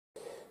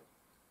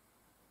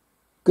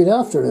Good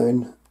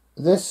afternoon.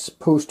 This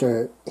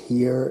poster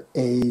here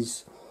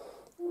is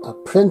a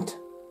print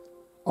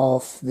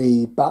of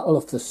the Battle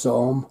of the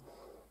Somme,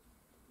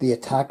 the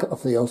attack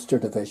of the Ulster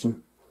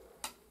Division.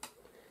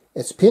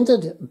 It's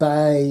painted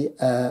by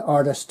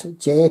artist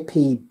J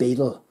P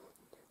Beadle,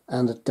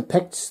 and it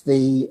depicts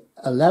the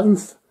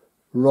 11th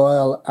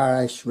Royal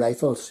Irish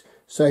Rifles,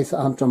 South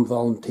Antrim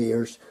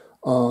Volunteers,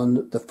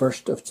 on the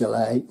 1st of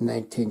July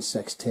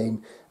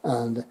 1916,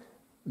 and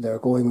they're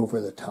going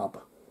over the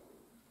top.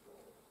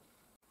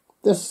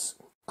 This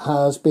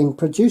has been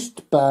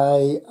produced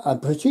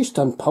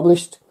and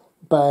published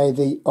by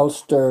the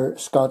Ulster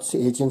Scots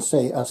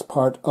Agency as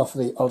part of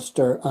the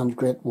Ulster and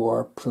Great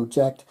War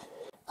project,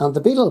 and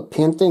the Beadle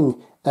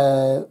painting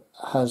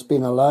has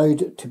been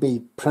allowed to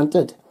be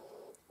printed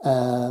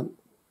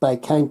by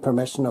kind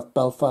permission of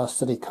Belfast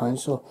City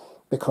Council,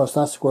 because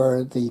that's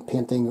where the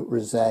painting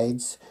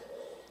resides,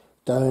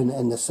 down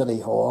in the City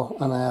Hall,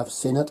 and I have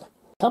seen it.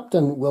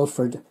 Captain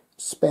Wilfred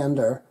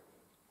Spender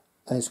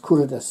is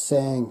quoted as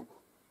saying,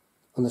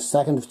 on the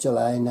 2nd of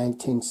July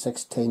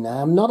 1916,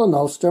 I am not an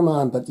Ulster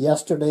man, but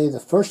yesterday, the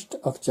 1st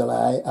of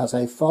July, as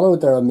I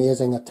followed their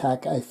amazing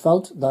attack, I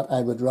felt that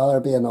I would rather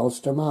be an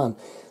Ulster man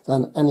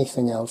than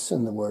anything else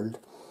in the world.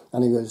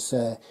 And he was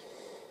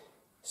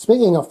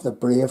speaking of the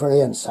bravery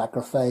and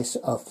sacrifice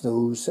of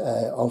those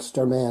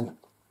Ulster men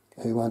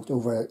who went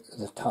over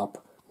the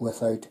top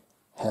without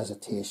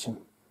hesitation.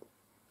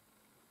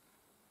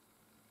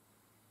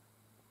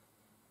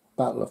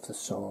 Battle of the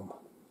Somme.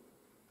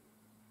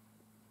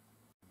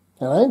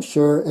 And I'm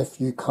sure if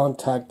you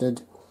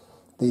contacted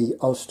the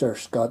Ulster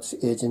Scots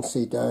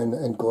Agency down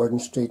in Gordon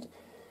Street,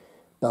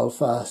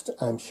 Belfast,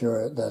 I'm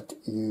sure that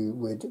you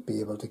would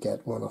be able to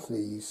get one of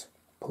these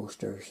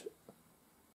posters